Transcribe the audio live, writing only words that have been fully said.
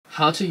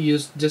How to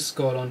use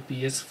Discord on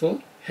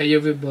PS4. Hey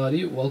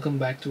everybody, welcome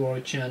back to our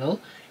channel.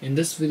 In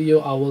this video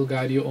I will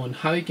guide you on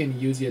how you can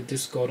use your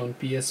Discord on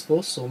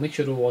PS4, so make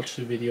sure to watch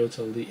the video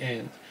till the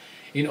end.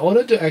 In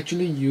order to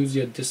actually use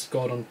your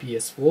Discord on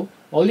PS4,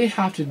 all you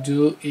have to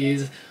do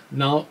is,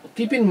 now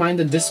keep in mind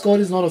that Discord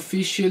is not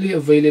officially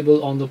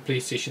available on the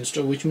PlayStation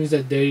Store, which means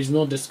that there is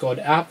no Discord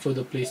app for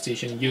the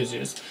PlayStation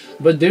users.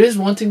 But there is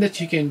one thing that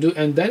you can do,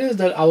 and that is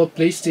that our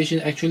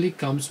PlayStation actually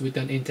comes with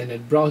an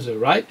internet browser,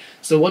 right?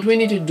 So what we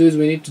need to do is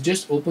we need to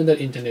just open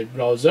that internet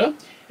browser,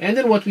 and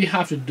then what we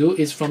have to do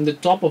is from the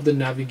top of the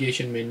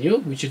navigation menu,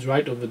 which is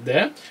right over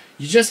there,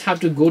 you just have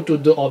to go to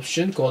the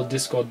option called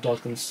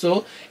discord.com.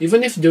 So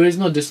even if there is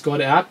no Discord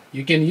app,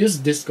 you can use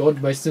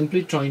Discord by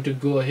simply trying to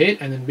go ahead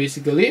and then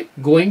basically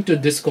going to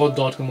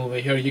discord.com over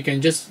here. You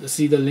can just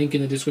see the link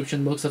in the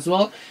description box as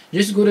well.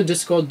 Just go to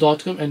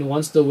discord.com, and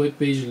once the web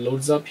page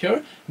loads up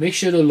here, make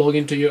sure to log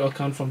into your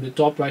account from the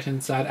top right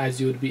hand side, as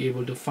you would be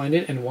able to find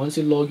it. And once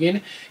you log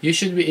in, you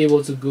should be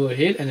able to go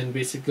ahead and then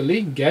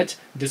basically get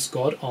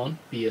Discord on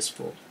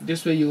PS4.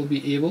 This way you will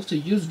be able to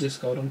use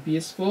Discord on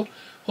PS4.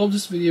 Hope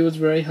this video was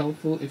very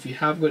helpful. If you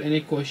have got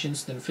any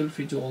questions, then feel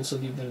free to also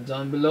leave them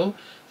down below.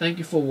 Thank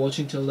you for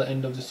watching till the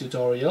end of this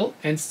tutorial,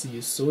 and see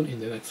you soon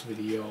in the next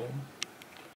video.